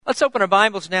Let's open our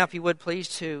Bibles now, if you would please,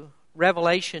 to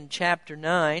Revelation chapter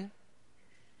 9.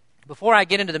 Before I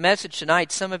get into the message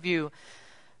tonight, some of you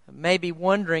may be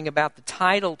wondering about the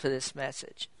title to this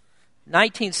message. In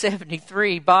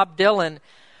 1973, Bob Dylan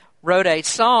wrote a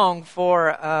song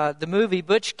for the movie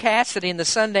Butch Cassidy and the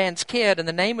Sundance Kid, and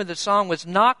the name of the song was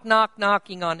Knock, Knock,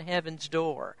 Knocking on Heaven's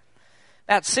Door.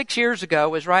 About 6 years ago,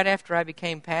 it was right after I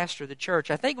became pastor of the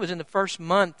church. I think it was in the first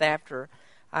month after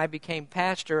I became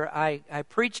pastor, I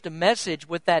preached a message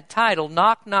with that title,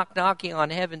 Knock, Knock, Knocking on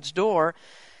Heaven's Door.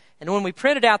 And when we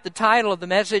printed out the title of the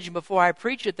message and before I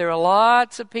preached it, there were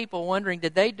lots of people wondering,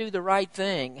 did they do the right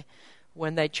thing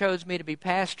when they chose me to be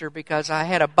pastor, because I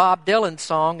had a Bob Dylan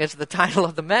song as the title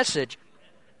of the message.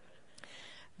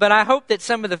 But I hope that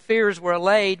some of the fears were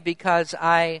allayed, because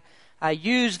I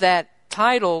used that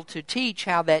title to teach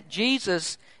how that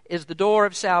Jesus is the door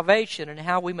of salvation and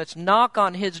how we must knock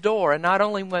on His door. And not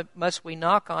only must we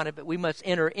knock on it, but we must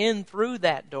enter in through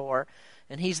that door.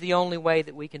 And He's the only way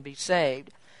that we can be saved.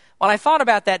 Well, I thought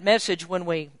about that message when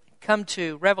we come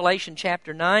to Revelation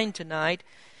chapter 9 tonight,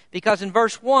 because in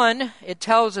verse 1, it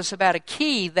tells us about a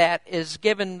key that is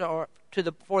given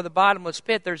for the bottomless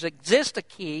pit. There exists a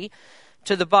key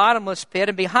to the bottomless pit,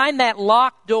 and behind that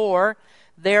locked door,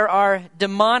 there are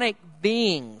demonic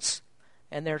beings.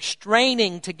 And they're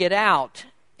straining to get out,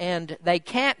 and they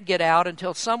can't get out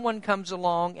until someone comes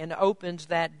along and opens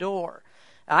that door.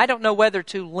 I don't know whether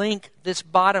to link this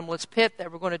bottomless pit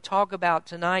that we're going to talk about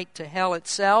tonight to hell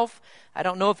itself. I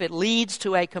don't know if it leads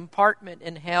to a compartment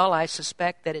in hell. I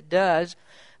suspect that it does.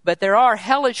 But there are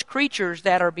hellish creatures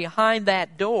that are behind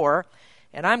that door,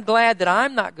 and I'm glad that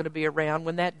I'm not going to be around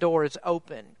when that door is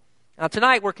open. Now,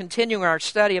 tonight we're continuing our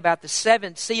study about the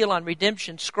seventh seal on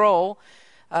redemption scroll.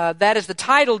 That is the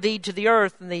title deed to the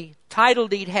earth, and the title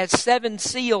deed has 7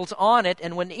 seals on it,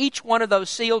 and when each one of those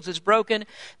seals is broken,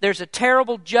 there's a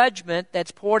terrible judgment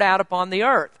that's poured out upon the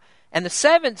earth. And the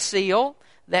 7th seal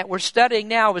that we're studying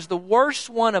now is the worst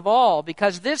one of all,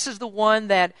 because this is the one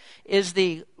that is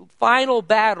the final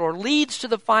battle, or leads to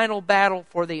the final battle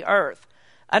for the earth.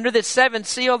 Under this 7th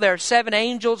seal, there are 7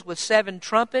 angels with 7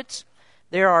 trumpets.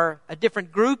 There are a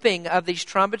different grouping of these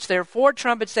trumpets. There are 4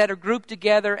 trumpets that are grouped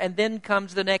together, and then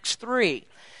comes the next 3.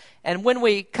 And when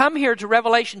we come here to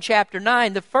Revelation chapter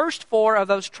 9, the first 4 of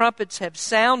those trumpets have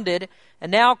sounded,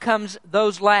 and now comes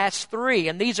those last 3.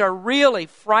 And these are really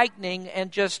frightening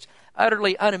and just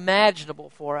utterly unimaginable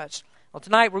for us. Well,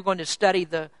 tonight we're going to study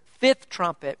the 5th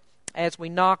trumpet as we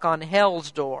knock on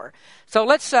hell's door. So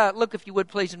let's look, if you would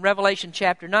please, in Revelation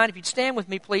chapter 9. If you'd stand with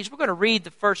me, please. We're going to read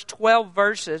the first 12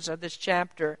 verses of this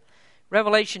chapter.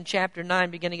 Revelation chapter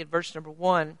 9, beginning at verse number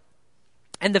 1.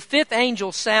 And the 5th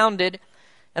angel sounded,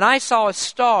 and I saw a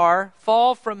star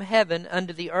fall from heaven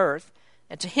unto the earth,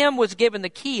 and to him was given the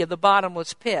key of the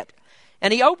bottomless pit.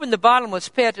 And he opened the bottomless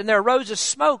pit, and there arose a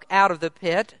smoke out of the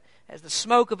pit, as the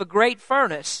smoke of a great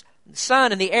furnace. The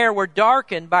sun and the air were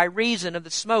darkened by reason of the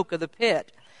smoke of the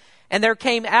pit. And there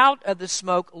came out of the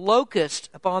smoke locusts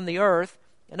upon the earth,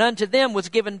 and unto them was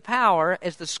given power,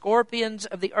 as the scorpions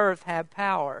of the earth have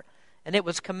power. And it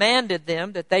was commanded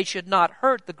them that they should not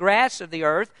hurt the grass of the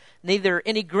earth, neither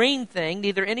any green thing,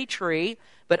 neither any tree,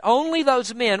 but only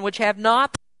those men which have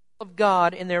not the name of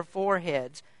God in their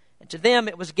foreheads. And to them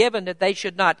it was given that they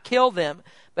should not kill them,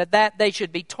 but that they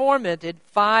should be tormented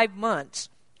 5 months.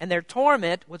 And their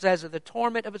torment was as of the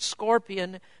torment of a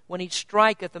scorpion when he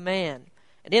striketh a man.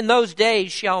 And in those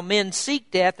days shall men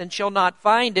seek death, and shall not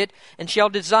find it, and shall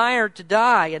desire to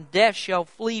die, and death shall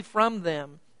flee from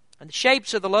them. And the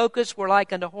shapes of the locusts were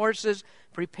like unto horses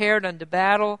prepared unto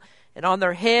battle, and on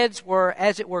their heads were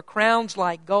as it were crowns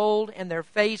like gold, and their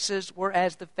faces were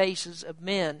as the faces of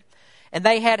men. And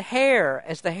they had hair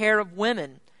as the hair of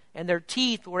women, and their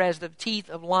teeth were as the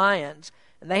teeth of lions.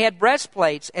 And they had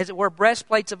breastplates, as it were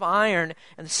breastplates of iron,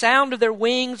 and the sound of their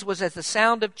wings was as the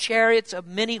sound of chariots of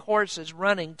many horses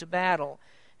running to battle.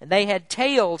 And they had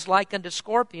tails like unto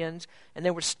scorpions, and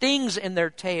there were stings in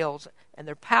their tails, and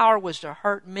their power was to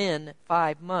hurt men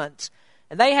 5 months.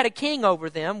 And they had a king over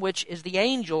them, which is the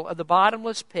angel of the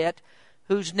bottomless pit,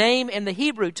 whose name in the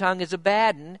Hebrew tongue is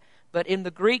Abaddon, but in the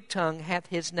Greek tongue hath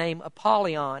his name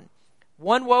Apollyon.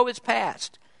 1 woe is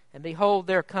past, and behold,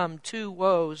 there come 2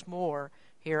 woes more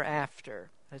hereafter.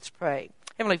 Let's pray.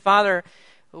 Heavenly Father,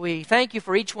 we thank you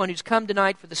for each one who's come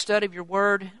tonight for the study of your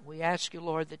word. We ask you,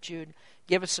 Lord, that you'd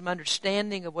give us some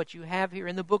understanding of what you have here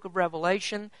in the book of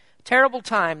Revelation. A terrible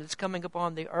time that's coming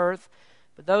upon the earth.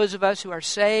 But those of us who are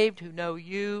saved, who know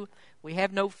you, we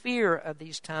have no fear of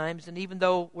these times. And even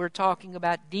though we're talking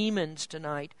about demons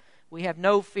tonight, we have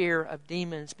no fear of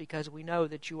demons, because we know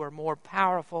that you are more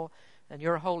powerful and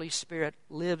your Holy Spirit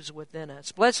lives within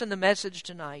us. Blessing the message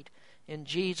tonight. In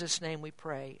Jesus' name we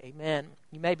pray. Amen.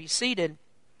 You may be seated.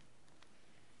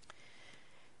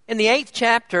 In the 8th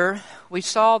chapter, we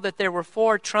saw that there were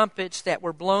 4 trumpets that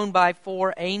were blown by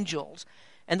 4 angels.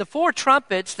 And the 4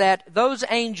 trumpets that those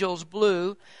angels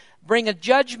blew bring a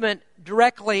judgment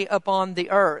directly upon the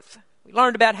earth. We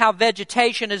learned about how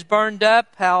vegetation is burned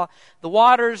up, how the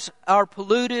waters are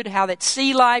polluted, how that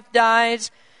sea life dies,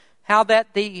 how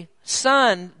that the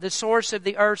sun, the source of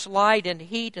the earth's light and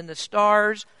heat, and the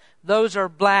stars, those are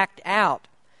blacked out.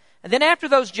 And then after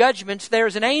those judgments,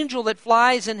 there's an angel that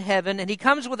flies in heaven, and he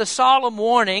comes with a solemn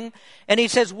warning, and he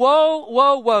says, "Woe,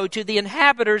 woe, woe to the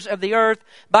inhabitants of the earth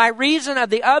by reason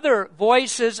of the other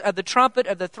voices of the trumpet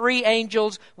of the 3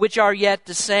 angels which are yet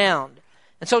to sound."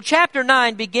 And so chapter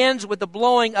 9 begins with the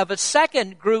blowing of a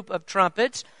second group of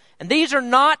trumpets. And these are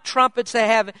not trumpets that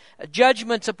have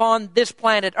judgments upon this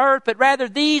planet Earth, but rather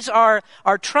these are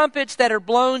trumpets that are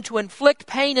blown to inflict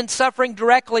pain and suffering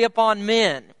directly upon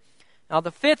men. Now,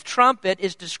 the 5th trumpet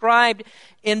is described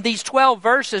in these 12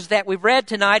 verses that we've read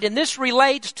tonight, and this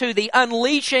relates to the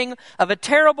unleashing of a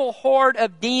terrible horde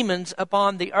of demons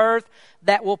upon the earth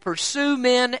that will pursue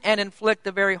men and inflict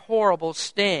a very horrible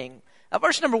sting.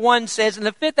 Verse number 1 says, "And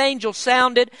the 5th angel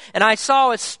sounded, and I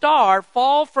saw a star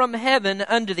fall from heaven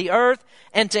unto the earth,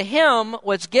 and to him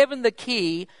was given the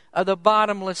key of the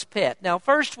bottomless pit." Now,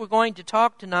 first we're going to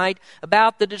talk tonight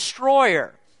about the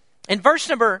destroyer. In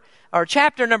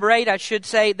chapter number 8, I should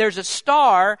say, there's a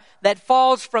star that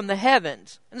falls from the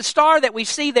heavens. And the star that we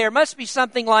see there must be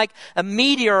something like a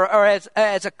meteor or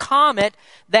as a comet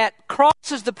that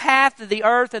crosses the path of the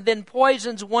earth and then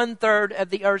poisons 1/3 of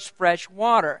the earth's fresh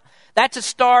water. That's a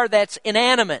star that's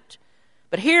inanimate.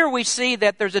 But here we see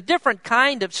that there's a different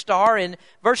kind of star in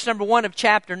verse number 1 of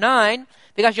chapter 9,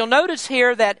 because you'll notice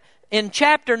here that in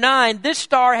chapter 9, this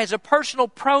star has a personal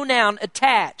pronoun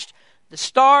attached. The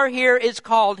star here is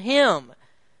called him.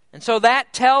 And so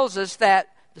that tells us that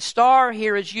the star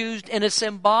here is used in a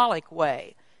symbolic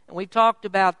way. And we've talked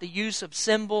about the use of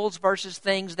symbols versus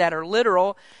things that are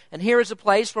literal. And here is a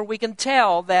place where we can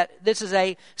tell that this is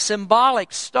a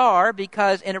symbolic star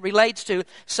and it relates to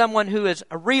someone who is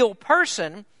a real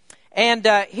person. And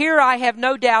here I have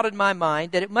no doubt in my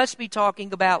mind that it must be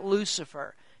talking about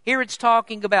Lucifer. Here it's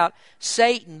talking about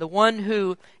Satan, the one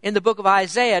who, in the book of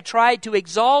Isaiah, tried to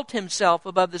exalt himself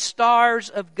above the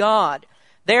stars of God.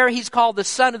 There he's called the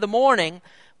son of the morning,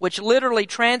 which literally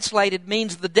translated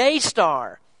means the day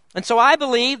star. And so I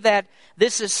believe that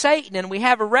this is Satan, and we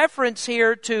have a reference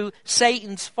here to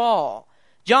Satan's fall.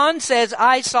 John says,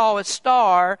 "I saw a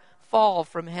star fall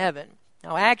from heaven."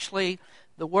 Now actually,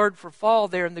 the word for fall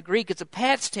there in the Greek, it's a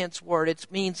past tense word. It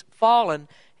means fallen.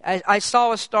 I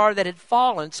saw a star that had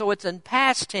fallen. So it's in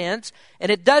past tense,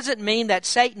 and it doesn't mean that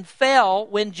Satan fell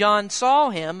when John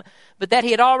saw him, but that he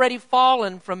had already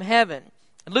fallen from heaven.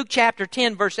 In Luke chapter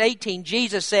 10, verse 18,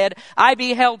 Jesus said, "I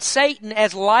beheld Satan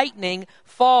as lightning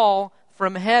fall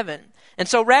from heaven." And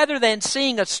so rather than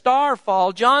seeing a star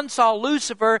fall, John saw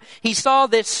Lucifer. He saw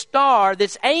this star,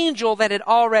 this angel that had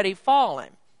already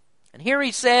fallen. And here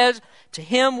he says, "To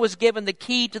him was given the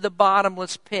key to the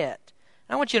bottomless pit."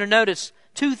 I want you to notice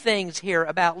 2 things here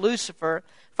about Lucifer.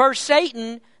 First,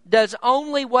 Satan does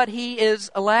only what he is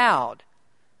allowed.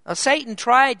 Now, Satan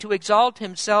tried to exalt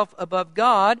himself above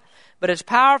God, but as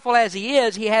powerful as he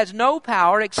has no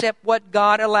power except what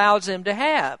God allows him to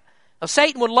have. Now,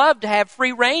 Satan would love to have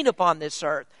free reign upon this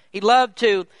earth. He'd love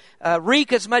to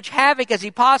wreak as much havoc as he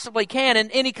possibly can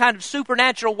in any kind of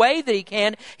supernatural way that he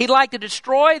can. He'd like to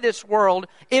destroy this world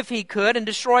if he could and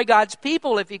destroy God's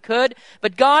people if he could.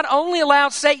 But God only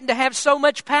allows Satan to have so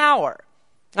much power.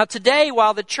 Now today,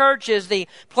 while the church is the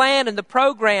plan and the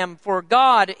program for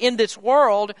God in this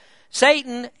world,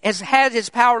 Satan has had his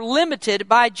power limited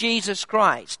by Jesus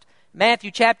Christ.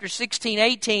 Matthew chapter 16,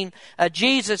 18,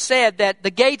 Jesus said that the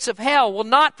gates of hell will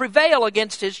not prevail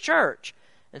against his church.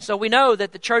 And so we know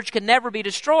that the church can never be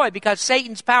destroyed because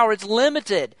Satan's power is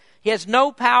limited. He has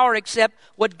no power except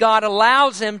what God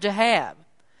allows him to have.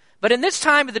 But in this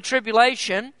time of the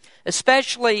tribulation,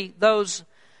 especially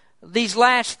these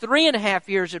last 3.5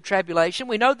 years of tribulation,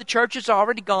 we know the church is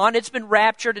already gone. It's been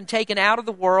raptured and taken out of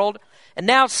the world. And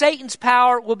now Satan's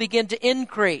power will begin to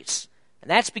increase. And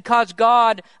that's because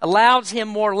God allows him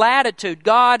more latitude.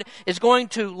 God is going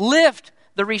to lift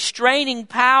the restraining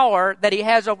power that he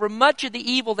has over much of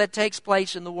the evil that takes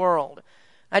place in the world.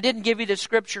 I didn't give you the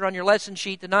scripture on your lesson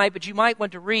sheet tonight, but you might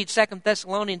want to read 2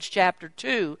 Thessalonians chapter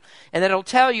 2, and that'll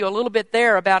tell you a little bit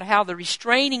there about how the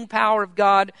restraining power of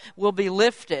God will be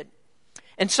lifted.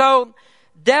 And so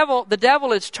the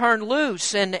devil is turned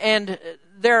loose, and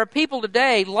there are people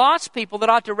today, lost people, that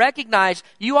ought to recognize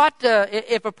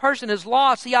if a person is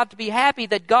lost, he ought to be happy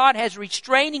that God has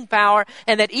restraining power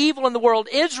and that evil in the world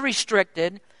is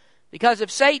restricted. Because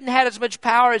if Satan had as much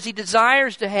power as he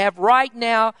desires to have, right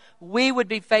now we would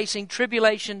be facing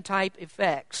tribulation-type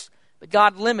effects. But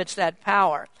God limits that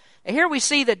power. And here we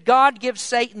see that God gives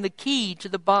Satan the key to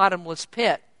the bottomless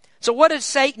pit. So what does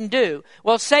Satan do?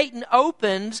 Well, Satan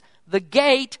opens the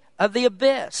gate of the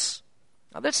abyss.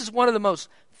 Now, this is one of the most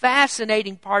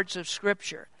fascinating parts of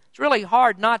Scripture. It's really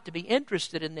hard not to be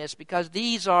interested in this because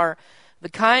these are the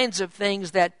kinds of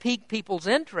things that pique people's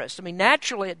interest. I mean,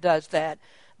 naturally it does that.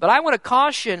 But I want to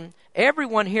caution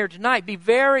everyone here tonight, be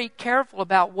very careful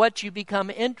about what you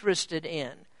become interested in.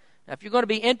 Now, if you're going to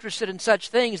be interested in such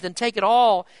things, then take it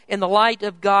all in the light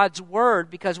of God's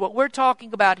Word, because what we're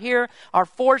talking about here are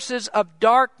forces of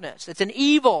darkness. It's an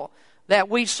evil that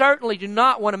we certainly do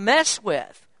not want to mess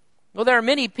with. Well, there are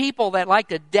many people that like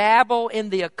to dabble in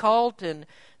the occult, and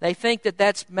they think that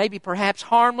that's maybe perhaps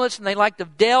harmless, and they like to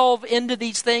delve into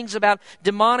these things about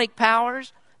demonic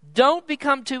powers. Don't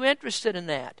become too interested in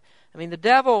that. I mean, the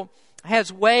devil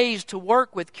has ways to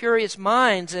work with curious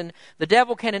minds, and the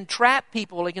devil can entrap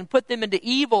people. He can put them into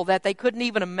evil that they couldn't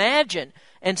even imagine.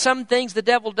 And some things the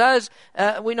devil does,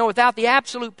 we know without the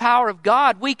absolute power of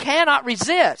God, we cannot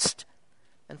resist.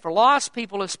 And for lost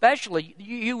people especially,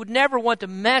 you would never want to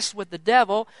mess with the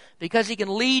devil because he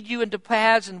can lead you into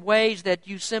paths and ways that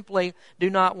you simply do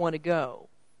not want to go.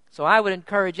 So I would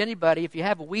encourage anybody, if you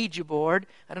have a Ouija board,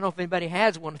 I don't know if anybody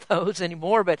has one of those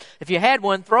anymore, but if you had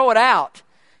one, throw it out.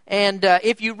 And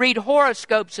if you read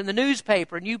horoscopes in the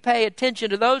newspaper and you pay attention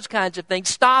to those kinds of things,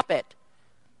 stop it.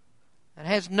 It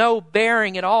has no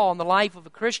bearing at all on the life of a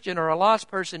Christian or a lost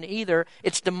person either.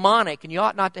 It's demonic, and you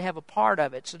ought not to have a part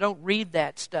of it, so don't read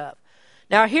that stuff.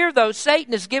 Now here, though,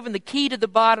 Satan is given the key to the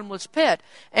bottomless pit,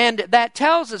 and that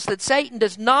tells us that Satan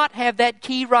does not have that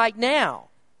key right now.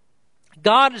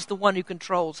 God is the one who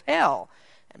controls hell.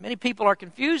 And many people are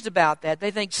confused about that. They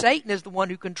think Satan is the one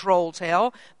who controls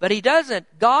hell, but he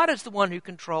doesn't. God is the one who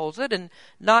controls it, and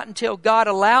not until God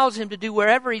allows him to do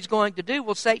whatever he's going to do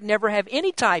will Satan ever have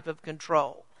any type of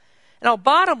control. Now,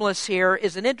 bottomless here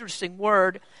is an interesting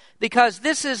word because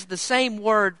this is the same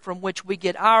word from which we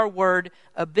get our word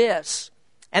abyss.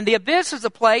 And the abyss is a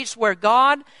place where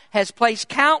God has placed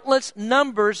countless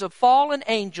numbers of fallen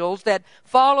angels that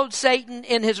followed Satan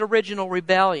in his original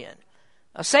rebellion.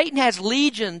 Now, Satan has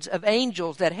legions of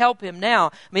angels that help him now.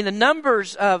 I mean, the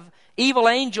numbers of evil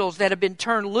angels that have been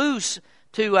turned loose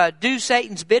to do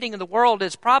Satan's bidding in the world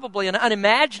is probably an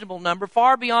unimaginable number,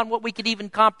 far beyond what we could even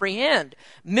comprehend.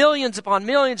 Millions upon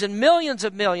millions and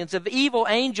millions of evil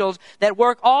angels that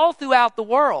work all throughout the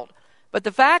world. But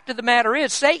the fact of the matter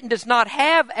is, Satan does not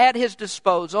have at his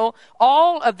disposal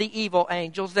all of the evil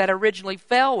angels that originally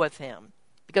fell with him.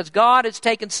 Because God has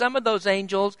taken some of those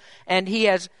angels and he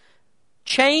has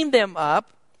chained them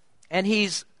up, and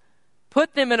he's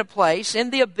put them in a place, in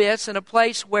the abyss, in a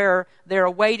place where they're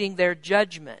awaiting their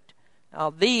judgment. Now,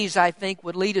 these, I think,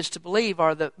 would lead us to believe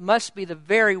must be the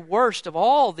very worst of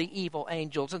all the evil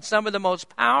angels and some of the most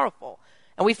powerful.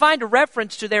 And we find a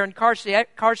reference to their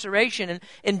incarceration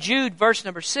in Jude, verse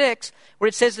number 6, where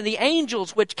it says, "And the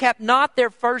angels which kept not their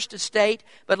first estate,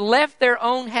 but left their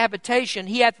own habitation,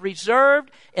 he hath reserved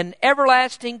in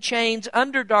everlasting chains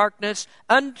under darkness,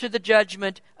 unto the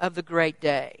judgment of the great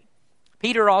day."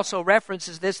 Peter also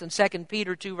references this in 2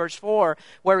 Peter 2, verse 4,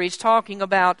 where he's talking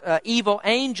about evil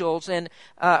angels,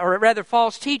 or rather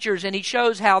false teachers, and he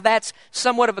shows how that's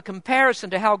somewhat of a comparison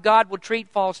to how God will treat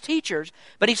false teachers.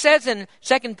 But he says in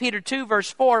 2 Peter 2, verse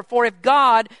 4, "For if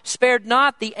God spared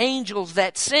not the angels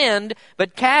that sinned,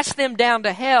 but cast them down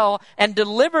to hell, and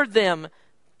delivered them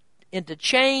into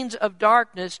chains of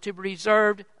darkness to be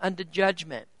reserved unto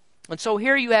judgment." And so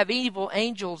here you have evil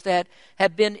angels that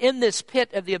have been in this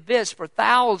pit of the abyss for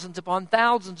thousands upon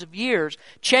thousands of years,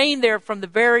 chained there from the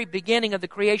very beginning of the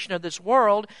creation of this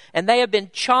world, and they have been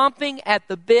chomping at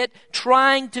the bit,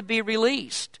 trying to be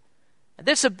released. And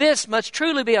this abyss must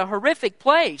truly be a horrific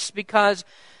place, because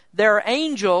there are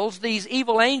angels, these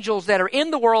evil angels that are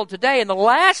in the world today, and the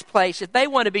last place, if they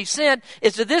want to be sent,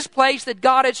 is to this place that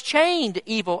God has chained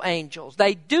evil angels.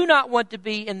 They do not want to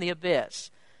be in the abyss.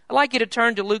 I'd like you to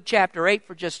turn to Luke chapter 8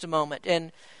 for just a moment.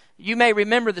 And you may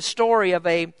remember the story of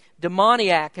a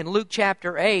demoniac in Luke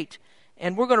chapter 8.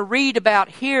 And we're going to read about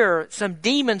here some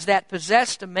demons that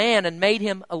possessed a man and made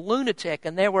him a lunatic.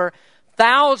 And there were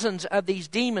thousands of these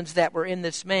demons that were in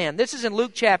this man. This is in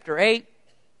Luke chapter 8.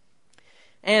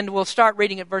 And we'll start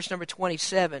reading at verse number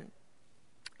 27.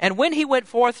 "And when he went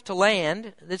forth to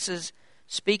land," this is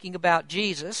speaking about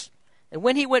Jesus, And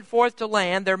when he went forth to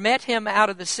land, there met him out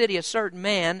of the city a certain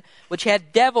man, which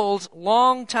had devils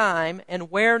long time, and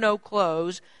wear no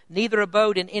clothes, neither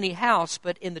abode in any house,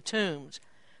 but in the tombs.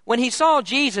 When he saw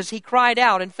Jesus, he cried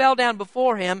out, and fell down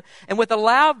before him, and with a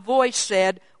loud voice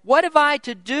said, What have I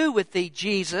to do with thee,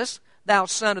 Jesus, thou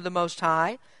Son of the Most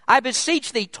High? I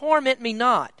beseech thee, torment me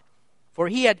not. For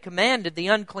he had commanded the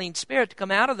unclean spirit to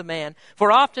come out of the man,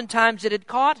 for oftentimes it had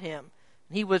caught him.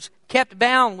 He was kept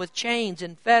bound with chains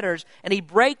and fetters, and he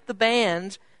brake the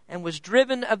bands, and was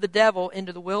driven of the devil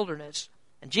into the wilderness.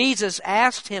 And Jesus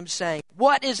asked him, saying,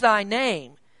 What is thy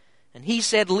name? And he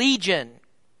said, Legion,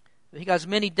 because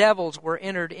many devils were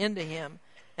entered into him.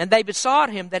 And they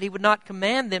besought him that he would not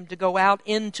command them to go out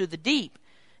into the deep.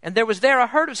 And there was there a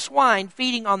herd of swine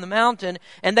feeding on the mountain,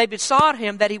 and they besought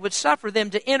him that he would suffer them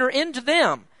to enter into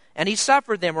them. And he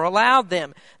suffered them, or allowed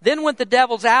them. Then went the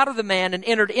devils out of the man, and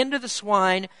entered into the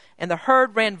swine, and the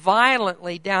herd ran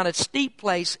violently down a steep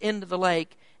place into the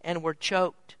lake, and were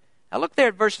choked. Now look there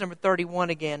at verse number 31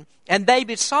 again. And they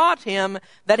besought him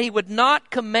that he would not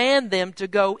command them to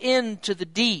go into the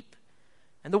deep.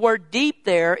 And the word deep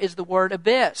there is the word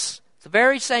abyss. It's the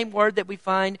very same word that we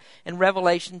find in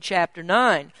Revelation chapter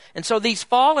 9. And so these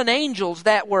fallen angels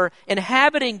that were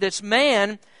inhabiting this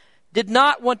man did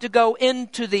not want to go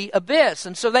into the abyss.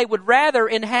 And so they would rather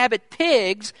inhabit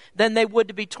pigs than they would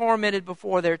to be tormented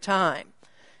before their time.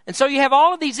 And so you have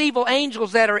all of these evil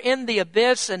angels that are in the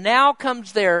abyss, and now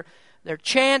comes their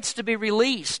chance to be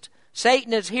released.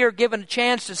 Satan is here given a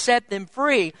chance to set them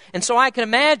free. And so I can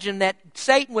imagine that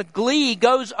Satan with glee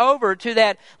goes over to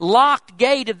that locked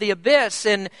gate of the abyss,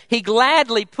 and he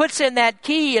gladly puts in that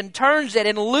key and turns it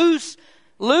and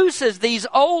looses these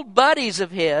old buddies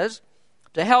of his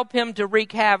to help him to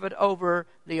wreak havoc over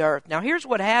the earth. Now here's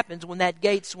what happens when that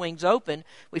gate swings open.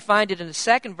 We find it in the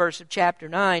second verse of chapter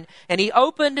 9. And he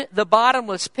opened the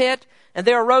bottomless pit, and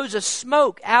there arose a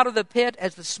smoke out of the pit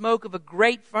as the smoke of a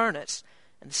great furnace.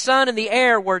 And the sun and the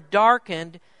air were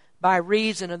darkened by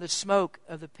reason of the smoke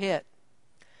of the pit.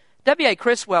 W.A.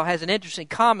 Criswell has an interesting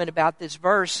comment about this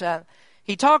verse.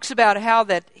 He talks about how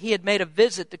that he had made a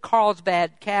visit to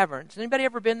Carlsbad Caverns. Anybody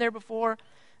ever been there before?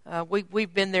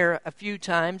 We've been there a few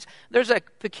times. There's a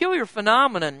peculiar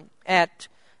phenomenon at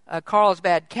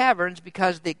Carlsbad Caverns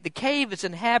because the cave is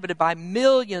inhabited by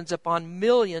millions upon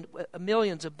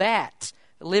millions of bats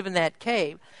that live in that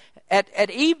cave. At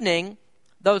evening,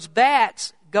 those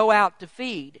bats go out to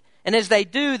feed. And as they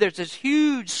do, there's this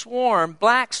huge swarm,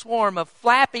 black swarm of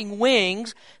flapping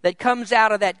wings that comes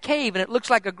out of that cave. And it looks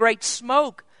like a great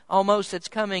smoke almost that's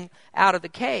coming out of the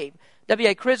cave.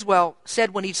 W.A. Criswell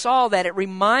said when he saw that, it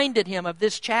reminded him of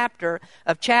this chapter,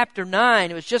 of chapter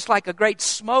 9. It was just like a great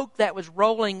smoke that was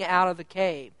rolling out of the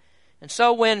cave. And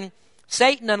so when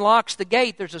Satan unlocks the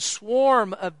gate, there's a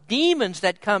swarm of demons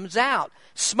that comes out.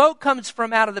 Smoke comes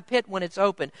from out of the pit when it's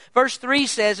open. Verse 3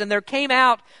 says, And there came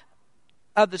out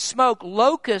of the smoke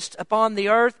locusts upon the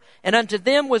earth, and unto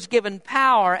them was given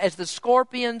power as the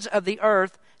scorpions of the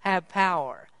earth have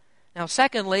power. Now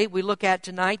secondly, we look at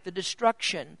tonight the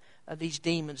destruction of these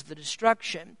demons, the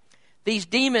destruction. These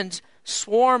demons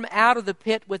swarm out of the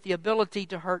pit with the ability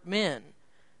to hurt men.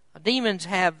 Demons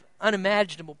have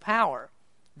unimaginable power.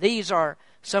 These are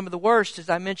some of the worst, as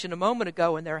I mentioned a moment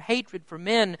ago, and their hatred for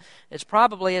men is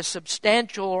probably as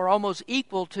substantial or almost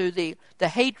equal to the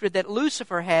hatred that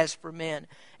Lucifer has for men.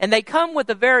 And they come with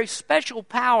a very special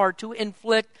power to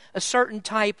inflict a certain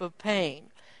type of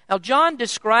pain. Now, John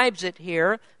describes it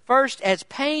here first as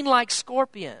pain like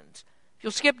scorpions. If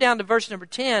you'll skip down to verse number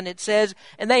 10, it says,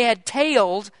 And they had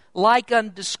tails like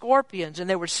unto scorpions, and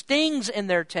there were stings in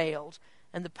their tails,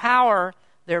 and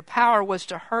their power was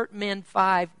to hurt men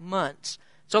 5 months.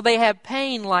 So they have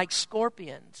pain like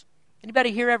scorpions.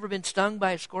 Anybody here ever been stung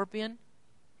by a scorpion?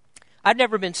 I've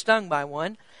never been stung by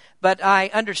one, but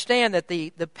I understand that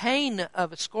the pain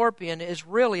of a scorpion is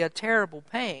really a terrible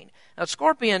pain. Now,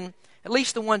 scorpion, at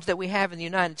least the ones that we have in the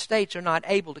United States, are not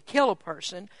able to kill a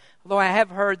person, although I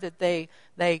have heard that they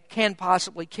can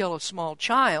possibly kill a small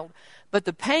child. But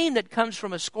the pain that comes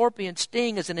from a scorpion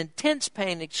sting is an intense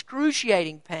pain,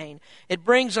 excruciating pain. It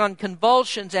brings on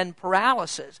convulsions and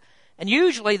paralysis. And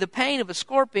usually the pain of a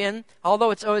scorpion,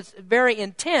 although it's very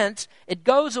intense, it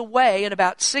goes away in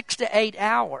about 6 to 8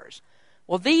 hours.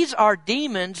 Well, these are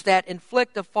demons that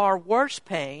inflict a far worse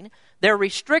pain. They're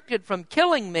restricted from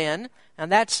killing men,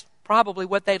 and that's probably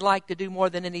what they'd like to do more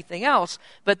than anything else.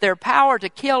 But their power to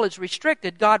kill is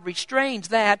restricted. God restrains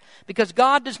that because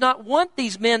God does not want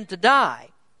these men to die.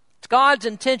 It's God's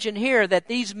intention here that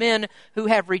these men who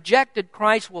have rejected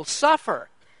Christ will suffer.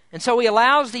 And so he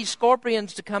allows these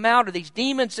scorpions to come out, or these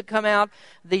demons to come out,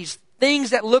 these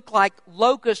things that look like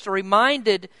locusts or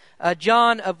reminded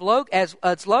John of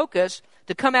as locusts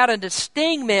to come out and to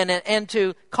sting men and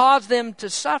to cause them to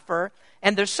suffer.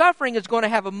 And their suffering is going to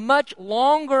have a much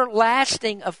longer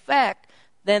lasting effect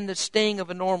than the sting of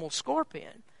a normal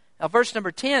scorpion. Now, verse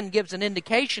number 10 gives an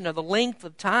indication of the length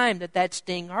of time that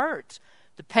sting hurts.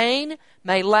 The pain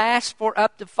may last for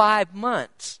up to 5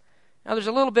 months. Now, there's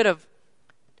a little bit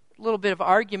of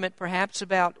argument perhaps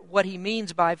about what he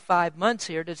means by 5 months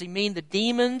here. Does he mean the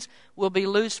demons will be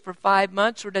loosed for 5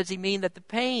 months, or does he mean that the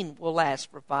pain will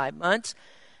last for 5 months?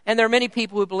 And there are many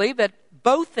people who believe that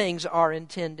both things are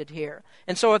intended here.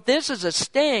 And so if this is a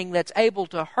sting that's able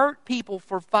to hurt people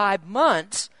for 5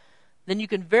 months, then you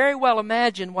can very well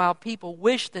imagine why people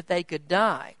wish that they could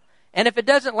die. And if it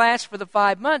doesn't last for the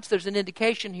 5 months, there's an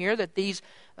indication here that these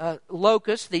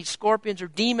locusts, these scorpions, are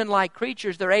demon-like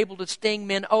creatures. They're able to sting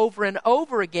men over and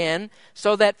over again,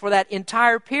 so that for that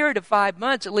entire period of 5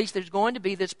 months, at least there's going to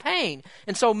be this pain.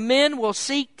 And so men will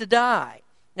seek to die.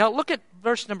 Now look at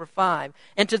verse number 5.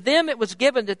 And to them it was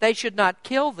given that they should not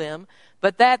kill them,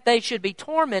 but that they should be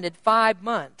tormented 5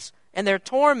 months. And their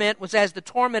torment was as the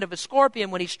torment of a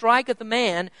scorpion when he striketh a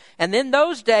man. And in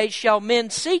those days shall men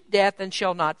seek death, and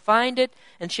shall not find it,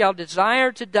 and shall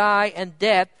desire to die, and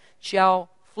death shall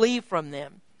flee from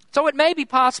them. So it may be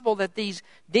possible that these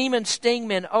demons sting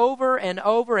men over and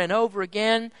over and over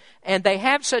again, and they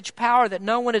have such power that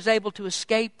no one is able to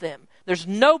escape them. There's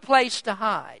no place to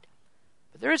hide.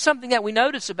 But there is something that we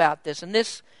notice about this, and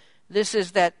this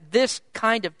is that this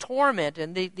kind of torment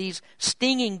and these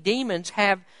stinging demons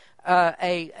have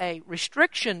a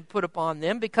restriction put upon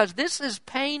them, because this is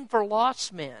pain for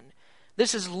lost men.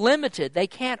 This is limited. They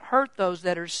can't hurt those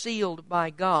that are sealed by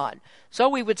God. So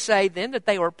we would say then that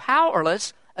they are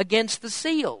powerless against the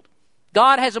sealed.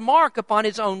 God has a mark upon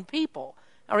his own people.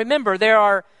 Now remember, there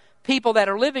are people that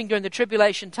are living during the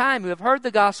tribulation time who have heard the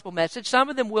gospel message. Some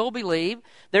of them will believe.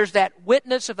 There's that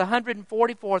witness of the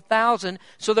 144,000.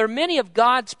 So there are many of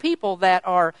God's people that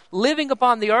are living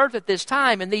upon the earth at this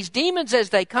time. And these demons, as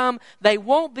they come, they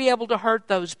won't be able to hurt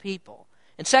those people.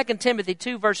 In 2 Timothy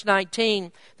 2, verse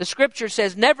 19, the scripture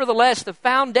says, "Nevertheless, the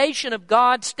foundation of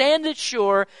God standeth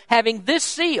sure, having this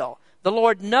seal, the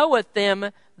Lord knoweth them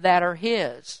that are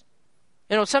his."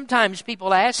 You know, sometimes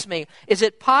people ask me, is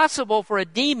it possible for a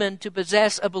demon to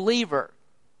possess a believer?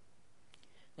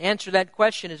 The answer to that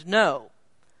question is no.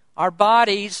 Our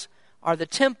bodies are the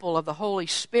temple of the Holy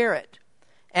Spirit.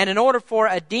 And in order for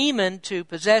a demon to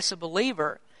possess a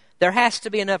believer, there has to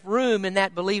be enough room in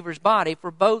that believer's body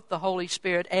for both the Holy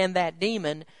Spirit and that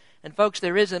demon. And folks,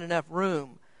 there isn't enough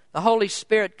room. The Holy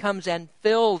Spirit comes and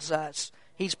fills us.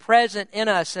 He's present in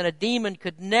us, and a demon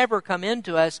could never come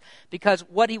into us, because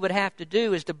what he would have to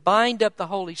do is to bind up the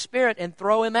Holy Spirit and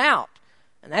throw him out.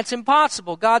 And that's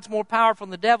impossible. God's more powerful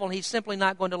than the devil, and he's simply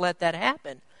not going to let that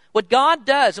happen. What God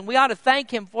does, and we ought to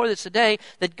thank him for this today,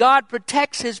 that God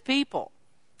protects his people.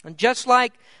 And just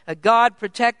like God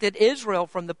protected Israel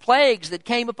from the plagues that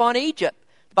came upon Egypt,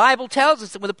 the Bible tells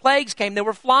us that when the plagues came, there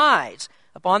were flies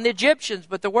upon the Egyptians,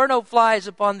 but there were no flies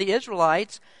upon the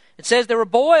Israelites. It says there were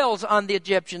boils on the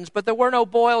Egyptians, but there were no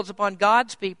boils upon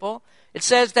God's people. It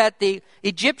says that the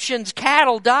Egyptians'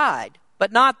 cattle died,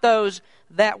 but not those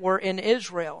that were in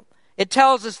Israel. It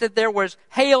tells us that there was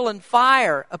hail and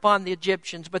fire upon the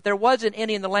Egyptians, but there wasn't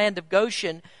any in the land of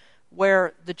Goshen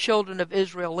where the children of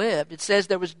Israel lived. It says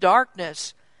there was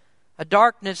darkness, a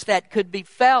darkness that could be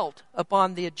felt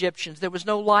upon the Egyptians. There was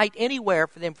no light anywhere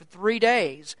for them for 3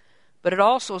 days. But it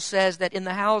also says that in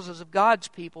the houses of God's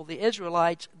people, the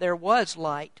Israelites, there was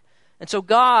light. And so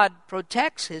God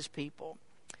protects his people.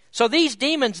 So these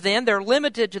demons then, they're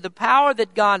limited to the power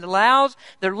that God allows.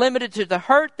 They're limited to the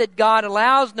hurt that God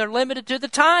allows. And they're limited to the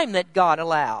time that God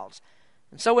allows.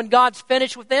 And so when God's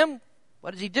finished with them,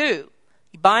 what does he do?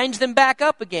 He binds them back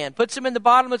up again, puts them in the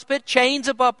bottomless pit, chains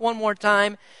them up one more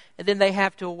time, and then they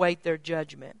have to await their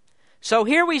judgment. So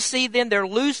here we see then they're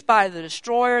loosed by the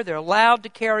destroyer. They're allowed to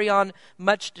carry on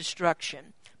much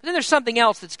destruction. But then there's something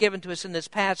else that's given to us in this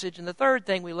passage. And the third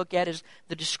thing we look at is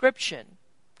the description.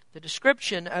 The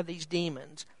description of these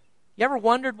demons. You ever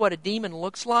wondered what a demon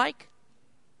looks like?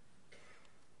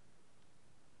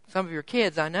 Some of your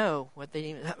kids, I know what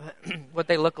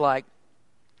they look like.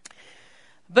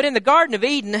 But in the Garden of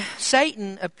Eden,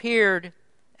 Satan appeared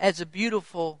as a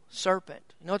beautiful serpent.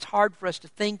 You know, it's hard for us to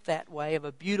think that way of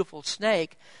a beautiful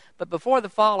snake. But before the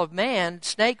fall of man,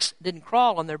 snakes didn't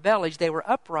crawl on their bellies. They were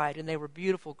upright and they were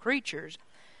beautiful creatures.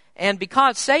 And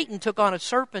because Satan took on a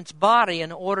serpent's body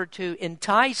in order to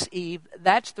entice Eve,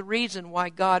 that's the reason why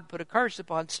God put a curse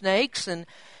upon snakes. And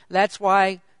that's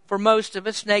why, for most of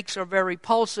us, snakes are a very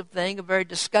repulsive thing, a very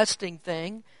disgusting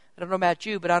thing. I don't know about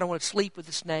you, but I don't want to sleep with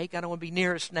a snake. I don't want to be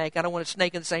near a snake. I don't want a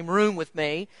snake in the same room with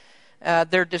me.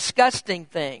 They're disgusting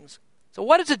things. So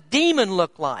what does a demon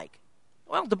look like?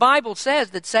 Well, the Bible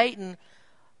says that Satan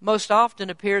most often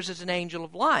appears as an angel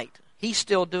of light. He's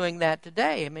still doing that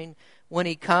today. I mean, when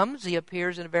he comes, he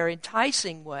appears in a very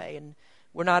enticing way, and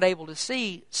we're not able to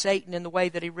see Satan in the way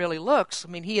that he really looks. I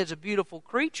mean, he is a beautiful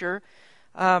creature.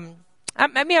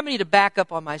 Maybe I need to back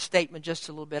up on my statement just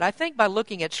a little bit. I think by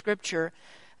looking at Scripture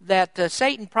that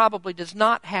Satan probably does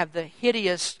not have the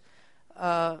hideous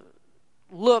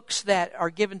looks that are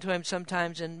given to him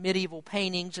sometimes in medieval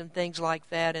paintings and things like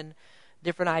that, and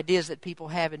different ideas that people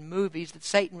have in movies, that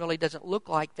Satan really doesn't look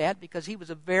like that, because he was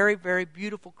a very, very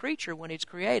beautiful creature when he's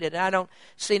created. And I don't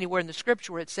see anywhere in the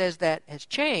Scripture where it says that has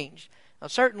changed. Now,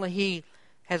 certainly he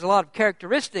has a lot of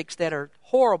characteristics that are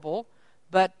horrible,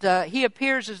 but he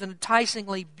appears as an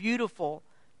enticingly beautiful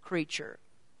creature.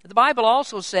 The Bible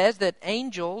also says that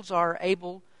angels are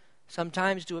able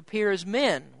sometimes to appear as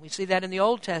men. We see that in the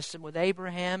Old Testament with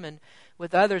Abraham and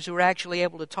with others who are actually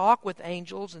able to talk with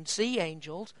angels and see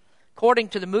angels. According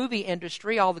to the movie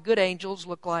industry, all the good angels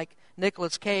look like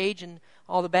Nicolas Cage, and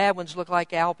all the bad ones look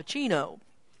like Al Pacino.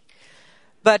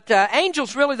 But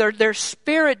angels, really, they're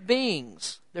spirit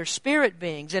beings. They're spirit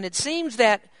beings. And it seems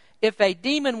that if a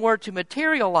demon were to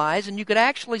materialize, and you could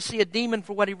actually see a demon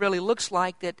for what he really looks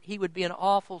like, that he would be an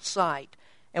awful sight.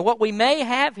 And what we may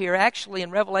have here, actually,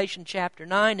 in Revelation chapter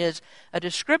 9, is a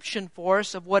description for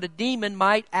us of what a demon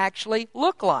might actually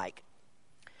look like.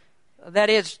 That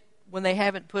is, when they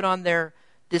haven't put on their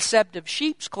deceptive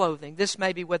sheep's clothing. This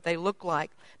may be what they look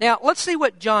like. Now, let's see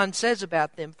what John says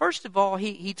about them. First of all,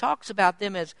 he talks about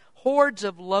them as hordes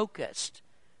of locusts.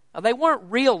 Now, they weren't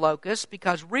real locusts,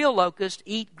 because real locusts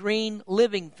eat green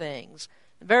living things.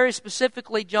 Very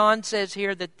specifically, John says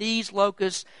here that these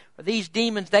locusts, or these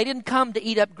demons, they didn't come to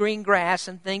eat up green grass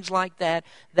and things like that.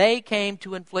 They came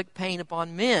to inflict pain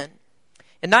upon men.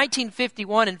 In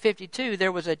 1951 and 52,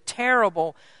 there was a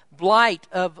terrible blight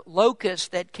of locusts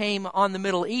that came on the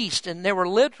Middle East, and there were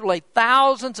literally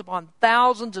thousands upon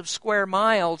thousands of square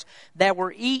miles that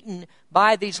were eaten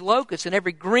by these locusts, and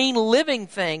every green living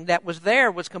thing that was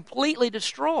there was completely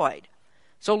destroyed.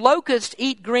 So locusts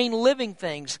eat green living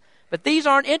things, but these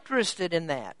aren't interested in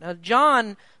that. Now,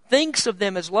 John thinks of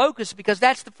them as locusts because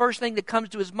that's the first thing that comes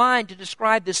to his mind to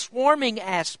describe the swarming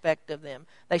aspect of them.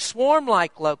 They swarm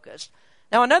like locusts.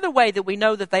 Now, another way that we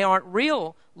know that they aren't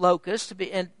real locusts,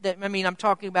 I'm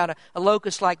talking about a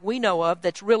locust like we know of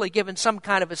that's really given some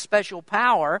kind of a special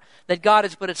power, that God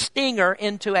has put a stinger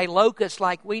into a locust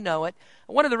like we know it.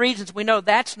 One of the reasons we know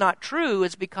that's not true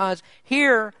is because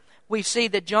here we see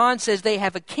that John says they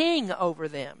have a king over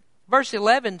them. Verse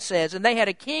 11 says, "And they had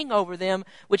a king over them,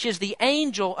 which is the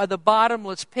angel of the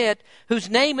bottomless pit, whose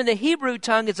name in the Hebrew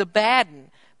tongue is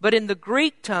Abaddon, but in the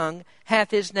Greek tongue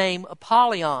hath his name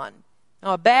Apollyon."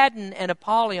 Now, Abaddon and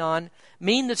Apollyon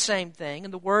mean the same thing,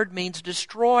 and the word means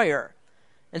destroyer.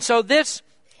 And so this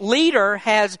leader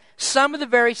has some of the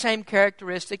very same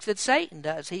characteristics that Satan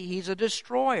does. He's a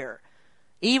destroyer.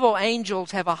 Evil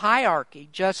angels have a hierarchy,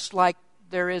 just like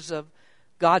there is of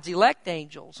God's elect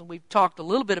angels. And we've talked a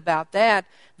little bit about that.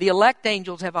 The elect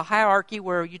angels have a hierarchy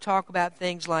where you talk about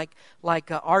things like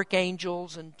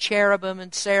archangels and cherubim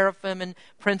and seraphim and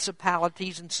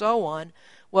principalities and so on.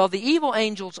 Well, the evil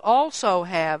angels also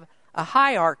have a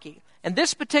hierarchy. And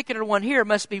this particular one here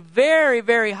must be very,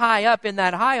 very high up in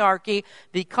that hierarchy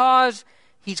because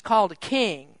he's called a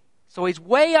king. So he's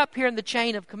way up here in the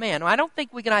chain of command. Now, I don't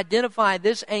think we can identify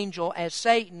this angel as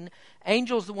Satan.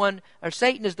 Satan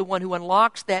is the one who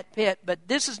unlocks that pit, but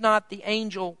this is not the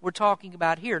angel we're talking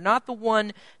about here, not the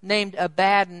one named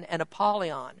Abaddon and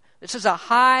Apollyon. This is a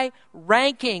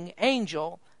high-ranking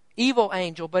angel, evil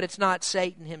angel, but it's not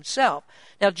Satan himself.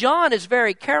 Now, John is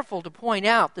very careful to point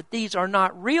out that these are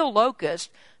not real locusts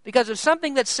because of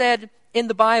something that's said in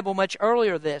the Bible much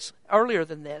earlier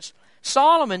than this.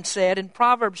 Solomon said in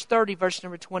Proverbs 30, verse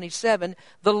number 27,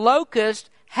 "The locusts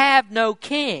have no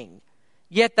king,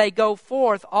 yet they go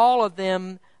forth all of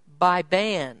them by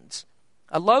bands."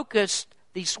 A locust,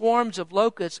 these swarms of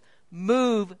locusts,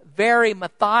 move very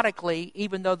methodically,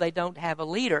 even though they don't have a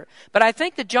leader. But I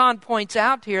think that John points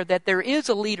out here that there is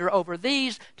a leader over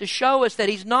these to show us that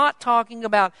he's not talking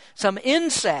about some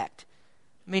insect.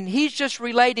 I mean, he's just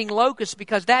relating locusts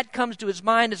because that comes to his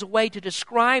mind as a way to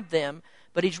describe them.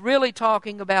 But he's really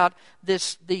talking about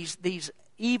these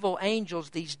evil angels,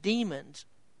 these demons.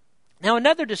 Now,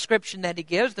 another description that he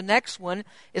gives, the next one,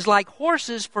 is like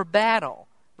horses for battle.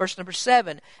 Verse number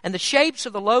 7, "And the shapes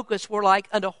of the locusts were like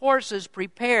unto horses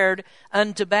prepared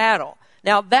unto battle."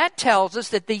 Now, that tells us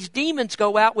that these demons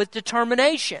go out with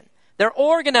determination. They're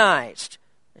organized.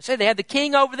 They say they have the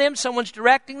king over them, someone's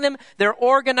directing them. They're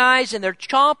organized and they're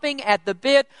chomping at the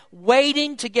bit,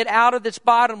 waiting to get out of this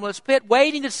bottomless pit,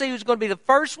 waiting to see who's going to be the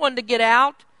first one to get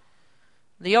out.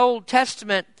 In the Old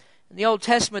Testament,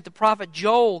 the prophet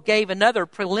Joel gave another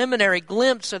preliminary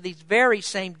glimpse of these very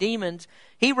same demons.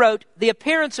 He wrote, "The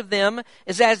appearance of them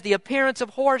is as the appearance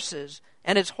of horses,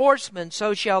 and as horsemen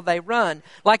so shall they run.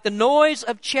 Like the noise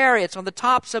of chariots on the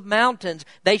tops of mountains,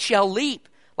 they shall leap.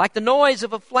 Like the noise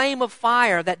of a flame of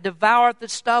fire that devoureth the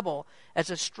stubble, as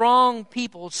a strong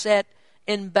people set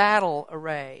in battle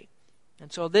array."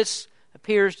 And so this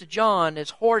appears to John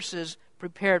as horses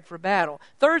prepared for battle.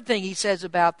 Third thing he says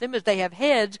about them is they have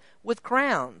heads with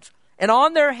crowns. And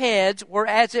on their heads were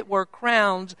as it were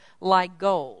crowns like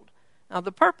gold. Now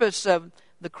the purpose of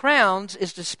the crowns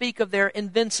is to speak of their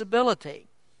invincibility.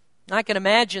 And I can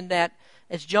imagine that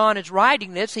as John is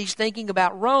writing this, he's thinking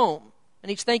about Rome. And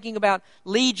he's thinking about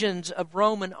legions of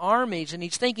Roman armies. And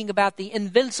he's thinking about the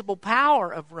invincible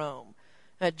power of Rome.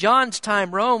 At John's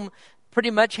time, Rome pretty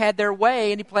much had their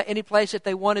way any place that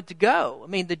they wanted to go. I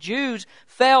mean, the Jews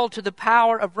fell to the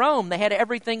power of Rome. They had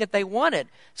everything that they wanted.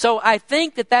 So I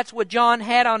think that that's what John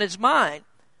had on his mind.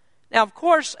 Now, of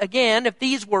course, again, if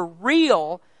these were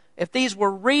real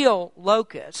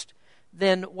locusts,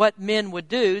 then what men would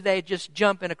do, they'd just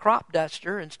jump in a crop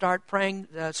duster and start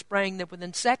spraying them with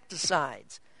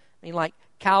insecticides. I mean, like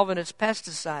Calvinist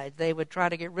pesticides. They would try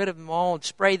to get rid of them all and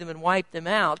spray them and wipe them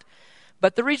out.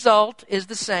 But the result is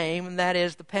the same, and that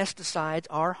is the pesticides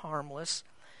are harmless,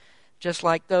 just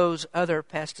like those other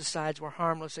pesticides were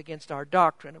harmless against our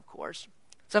doctrine, of course.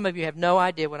 Some of you have no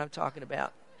idea what I'm talking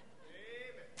about.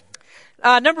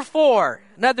 Number 4,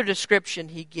 another description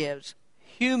he gives,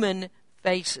 human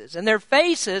faces. And their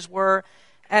faces were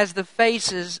as the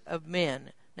faces of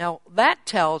men. Now, that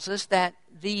tells us that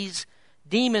these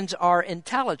demons are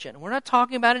intelligent. We're not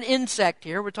talking about an insect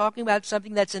here. We're talking about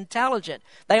something that's intelligent.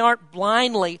 They aren't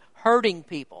blindly hurting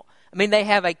people. I mean, they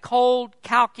have a cold,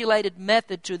 calculated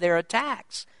method to their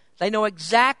attacks. They know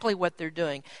exactly what they're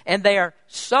doing. And they are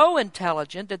so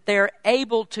intelligent that they're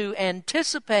able to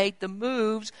anticipate the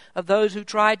moves of those who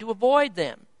try to avoid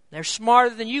them. They're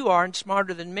smarter than you are and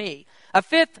smarter than me. A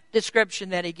 5th description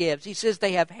that he gives, he says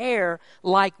they have hair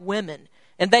like women.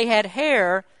 And they had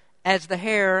hair as the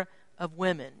hair of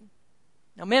women.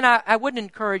 Now, men, I wouldn't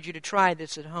encourage you to try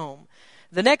this at home.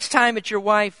 The next time that your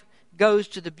wife goes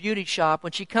to the beauty shop,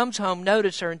 when she comes home,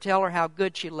 notice her and tell her how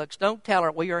good she looks. Don't tell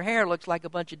her, well, your hair looks like a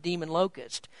bunch of demon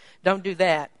locusts. Don't do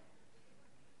that.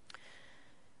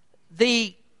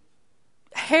 The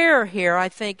hair here, I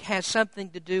think, has something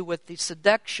to do with the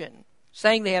seduction.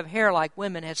 Saying they have hair like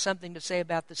women has something to say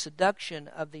about the seduction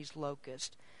of these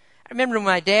locusts. I remember when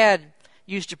my dad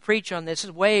used to preach on this. This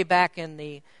is way back in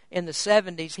the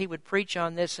 70s. He would preach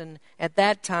on this, and at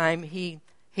that time he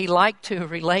liked to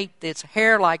relate this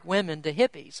hair like women to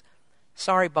hippies.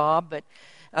 Sorry, Bob, but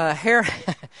the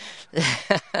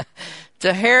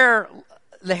hair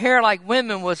like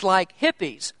women was like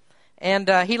hippies. And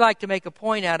he liked to make a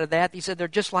point out of that. He said they're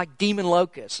just like demon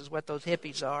locusts is what those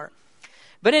hippies are.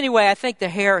 But anyway, I think the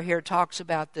hair here talks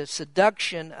about the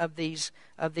seduction of these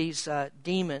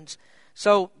demons.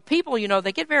 So people,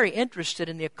 they get very interested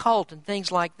in the occult and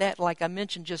things like that, like I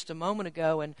mentioned just a moment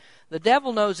ago. And the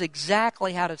devil knows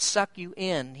exactly how to suck you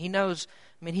in. He knows,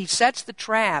 he sets the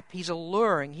trap. He's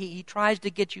alluring. He tries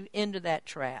to get you into that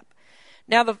trap.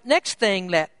 Now, the next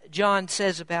thing that John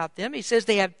says about them, he says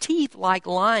they have teeth like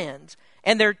lions,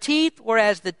 and their teeth were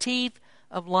as the teeth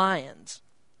of lions.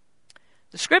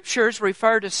 The Scriptures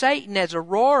refer to Satan as a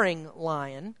roaring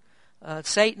lion.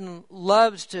 Satan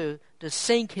loves to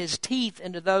sink his teeth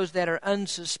into those that are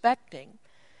unsuspecting.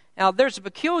 Now, there's a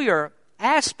peculiar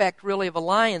aspect, really, of a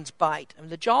lion's bite.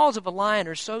 The jaws of a lion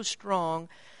are so strong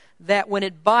that when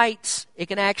it bites, it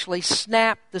can actually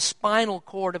snap the spinal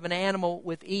cord of an animal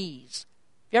with ease.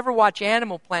 If you ever watch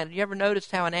Animal Planet, you ever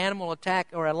noticed how an animal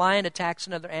or a lion attacks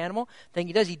another animal? The thing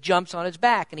he does, he jumps on its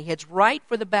back, and he heads right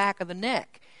for the back of the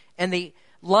neck. And the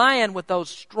lion with those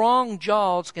strong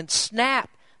jaws can snap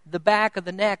the back of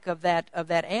the neck of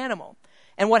that animal.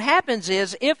 And what happens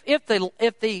is, if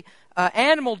the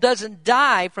animal doesn't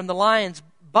die from the lion's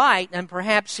bite, and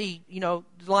perhaps the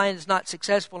lion is not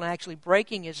successful in actually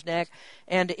breaking his neck,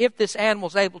 and if this animal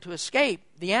is able to escape,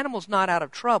 the animal's not out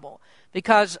of trouble,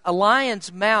 because a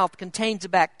lion's mouth contains a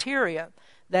bacteria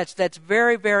that's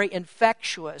very, very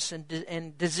infectious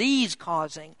and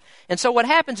disease-causing. And so what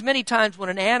happens many times when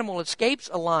an animal escapes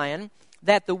a lion,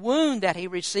 that the wound that he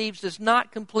receives does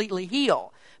not completely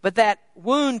heal, but that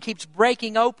wound keeps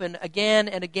breaking open again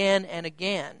and again and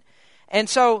again. And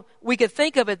so we could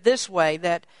think of it this way,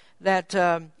 that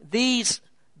these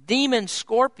demon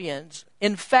scorpions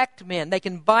infect men. They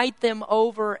can bite them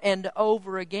over and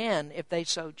over again if they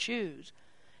so choose.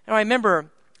 And I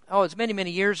remember, it was many,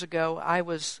 many years ago, I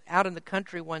was out in the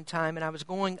country one time, and I was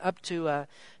going up to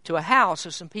a house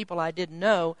of some people I didn't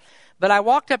know. But I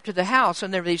walked up to the house,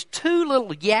 and there were these two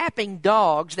little yapping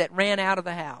dogs that ran out of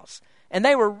the house. And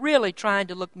they were really trying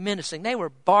to look menacing. They were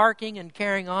barking and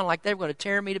carrying on like they were going to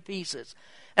tear me to pieces.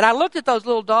 And I looked at those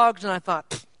little dogs, and I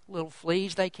thought, little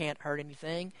fleas, they can't hurt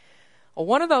anything. Well,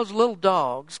 one of those little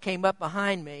dogs came up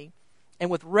behind me, and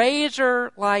with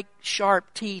razor-like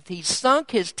sharp teeth, he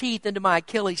sunk his teeth into my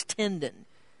Achilles tendon.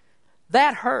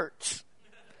 That hurts.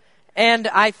 And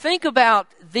I think about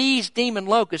these demon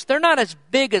locusts. They're not as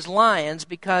big as lions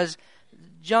because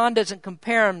John doesn't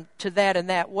compare them to that in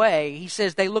that way. He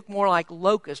says they look more like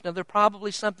locusts. Now, they're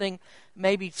probably something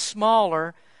maybe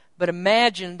smaller, but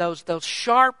imagine those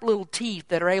sharp little teeth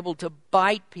that are able to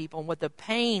bite people and with the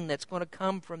pain that's going to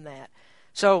come from that.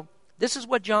 So this is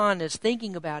what John is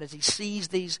thinking about as he sees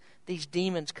these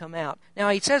demons come out. Now,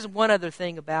 he says one other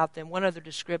thing about them, one other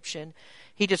description.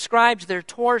 He describes their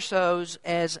torsos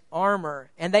as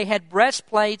armor, and they had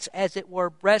breastplates as it were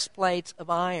breastplates of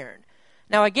iron.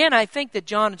 Now, again, I think that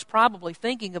John is probably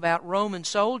thinking about Roman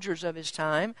soldiers of his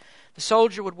time. The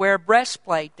soldier would wear a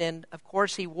breastplate, and of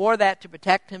course he wore that to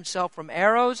protect himself from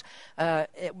arrows.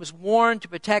 It was worn to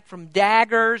protect from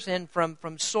daggers and from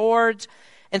swords.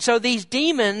 And so these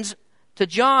demons, to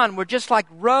John, were just like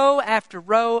row after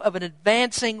row of an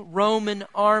advancing Roman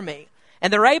army.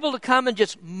 And they're able to come and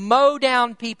just mow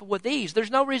down people with ease.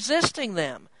 There's no resisting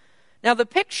them. Now the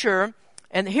picture,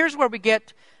 and here's where we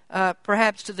get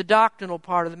perhaps to the doctrinal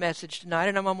part of the message tonight,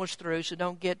 and I'm almost through, so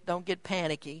don't get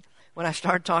panicky when I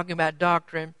start talking about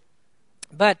doctrine.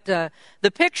 But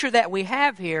the picture that we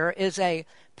have here is a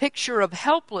picture of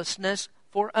helplessness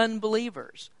for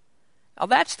unbelievers. Now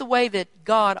that's the way that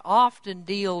God often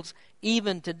deals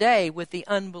even today with the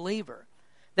unbeliever.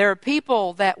 There are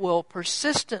people that will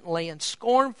persistently and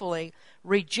scornfully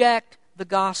reject the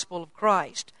gospel of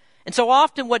Christ. And so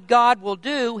often what God will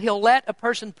do, He'll let a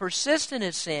person persist in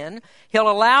his sin. He'll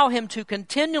allow him to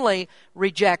continually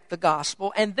reject the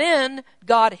gospel. And then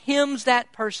God hymns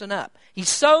that person up. He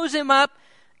sews him up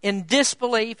in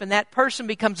disbelief, and that person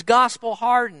becomes gospel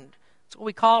hardened. That's what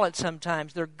we call it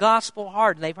sometimes. They're gospel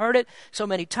hardened. They've heard it so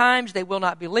many times, they will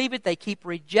not believe it. They keep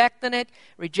rejecting it.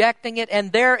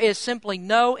 And there is simply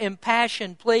no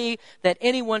impassioned plea that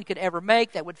anyone could ever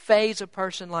make that would faze a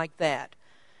person like that.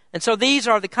 And so these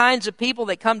are the kinds of people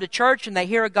that come to church and they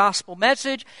hear a gospel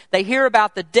message. They hear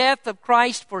about the death of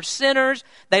Christ for sinners.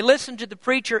 They listen to the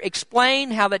preacher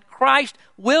explain how that Christ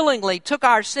willingly took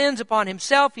our sins upon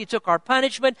Himself. He took our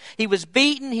punishment. He was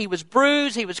beaten. He was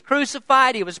bruised. He was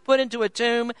crucified. He was put into a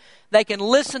tomb. They can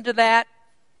listen to that,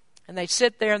 and they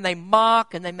sit there and they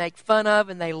mock and they make fun of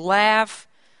and they laugh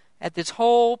at this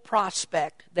whole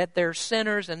prospect that they're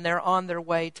sinners and they're on their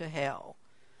way to hell.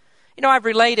 You know, I've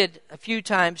related a few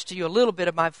times to you a little bit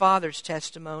of my father's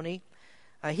testimony.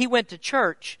 He went to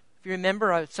church. If you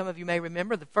remember, some of you may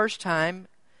remember, the first time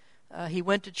he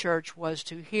went to church was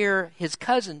to hear his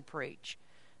cousin preach.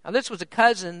 Now, this was a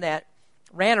cousin that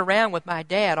ran around with my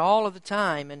dad all of the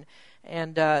time,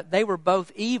 and they were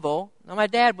both evil. Now, my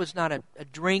dad was not a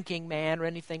drinking man or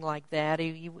anything like that.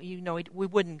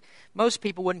 Most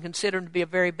people wouldn't consider him to be a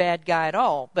very bad guy at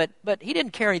all. But he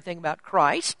didn't care anything about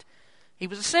Christ. He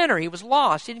was a sinner. He was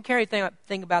lost. He didn't care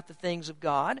anything about the things of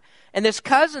God. And this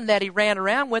cousin that he ran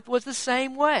around with was the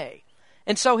same way.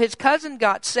 And so his cousin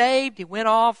got saved. He went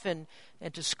off and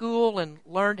to school and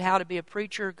learned how to be a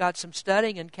preacher, got some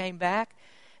studying, and came back.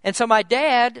 And so my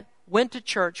dad went to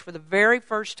church for the very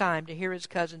first time to hear his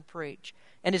cousin preach.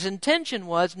 And his intention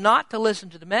was not to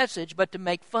listen to the message, but to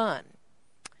make fun,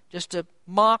 just to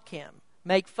mock him.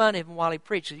 Make fun of him while he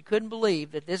preached. He couldn't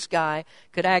believe that this guy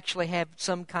could actually have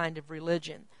some kind of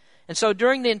religion. And so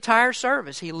during the entire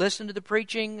service, he listened to the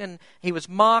preaching, and he was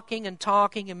mocking and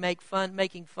talking and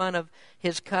making fun of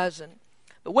his cousin.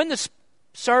 But when the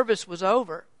service was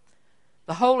over,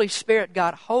 the Holy Spirit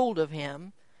got hold of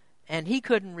him, and he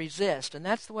couldn't resist. And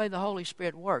that's the way the Holy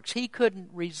Spirit works. He couldn't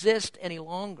resist any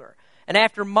longer. And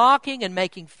after mocking and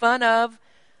making fun of,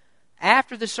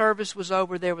 after the service was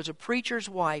over, there was a preacher's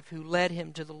wife who led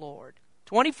him to the Lord.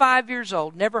 25 years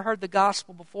old, never heard the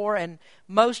gospel before, and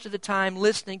most of the time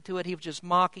listening to it, he was just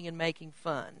mocking and making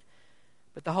fun.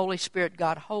 But the Holy Spirit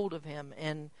got hold of him,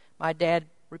 and my dad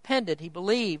repented. He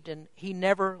believed, and he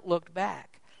never looked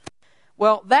back.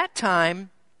 Well, that time,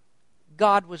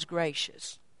 God was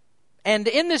gracious. And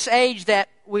in this age that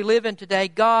we live in today,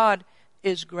 God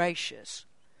is gracious.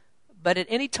 But at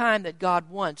any time that God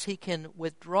wants, He can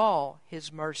withdraw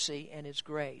His mercy and His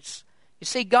grace. You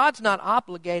see, God's not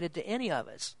obligated to any of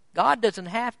us. God doesn't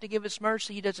have to give us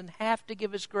mercy. He doesn't have to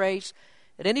give us grace.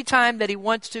 At any time that He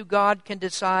wants to, God can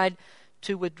decide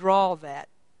to withdraw that.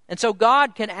 And so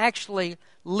God can actually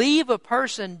leave a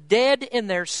person dead in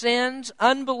their sins,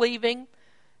 unbelieving,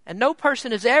 and no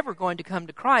person is ever going to come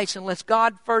to Christ unless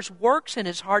God first works in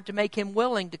his heart to make him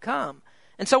willing to come.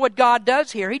 And so what God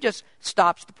does here, He just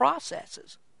stops the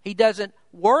processes. He doesn't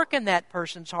work in that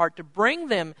person's heart to bring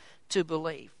them to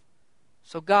belief.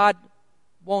 So God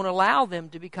won't allow them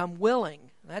to become willing.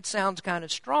 That sounds kind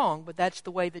of strong, but that's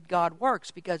the way that God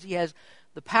works, because He has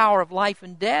the power of life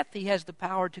and death. He has the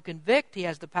power to convict. He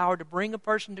has the power to bring a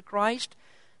person to Christ.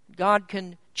 God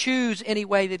can choose any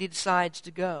way that He decides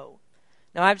to go.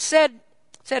 Now, I've said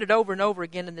it over and over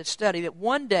again in this study that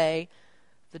one day,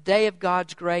 the day of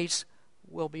God's grace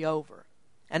will be over.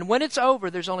 And when it's over,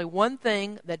 there's only one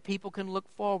thing that people can look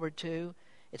forward to.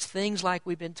 It's things like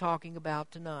we've been talking about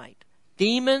tonight.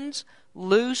 Demons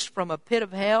loose from a pit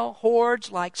of hell,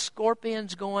 hordes like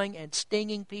scorpions going and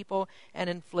stinging people and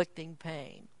inflicting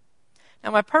pain.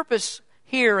 Now, my purpose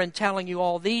here in telling you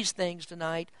all these things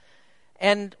tonight,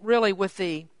 and really with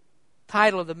the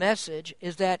title of the message,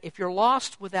 is that if you're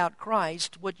lost without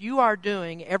Christ, what you are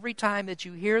doing every time that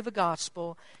you hear the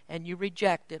gospel and you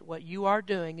reject it, what you are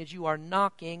doing is you are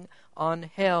knocking on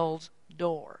hell's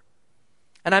door.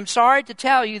 And I'm sorry to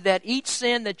tell you that each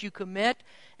sin that you commit,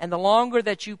 and the longer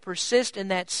that you persist in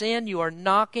that sin, you are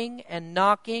knocking and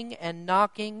knocking and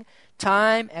knocking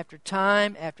time after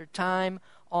time after time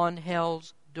on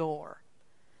hell's door.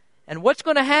 And what's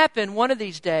going to happen one of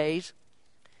these days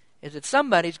is that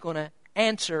somebody's going to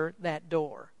answer that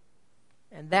door.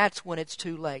 And that's when it's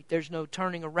too late. There's no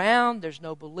turning around. There's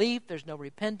no belief. There's no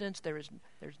repentance. There's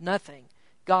nothing.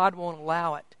 God won't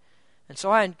allow it. And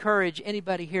so I encourage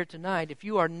anybody here tonight, if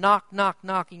you are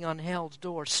knocking on hell's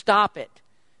door, stop it.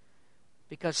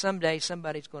 Because someday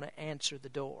somebody's going to answer the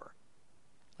door.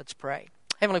 Let's pray.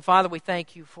 Heavenly Father, we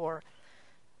thank You for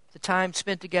the time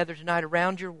spent together tonight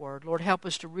around Your Word. Lord, help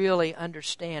us to really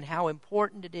understand how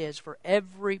important it is for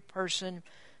every person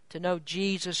to know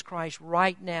Jesus Christ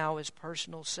right now as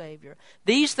personal Savior.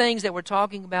 These things that we're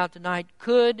talking about tonight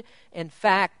could, in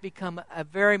fact, become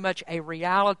very much a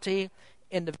reality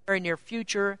in the very near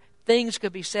future. Things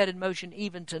could be set in motion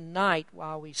even tonight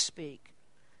while we speak.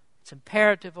 It's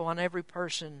imperative on every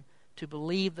person to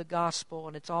believe the gospel,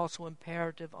 and it's also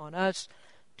imperative on us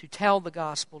to tell the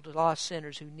gospel to lost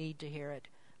sinners who need to hear it.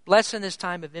 Bless in this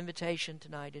time of invitation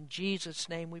tonight. In Jesus'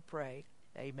 name we pray.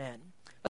 Amen.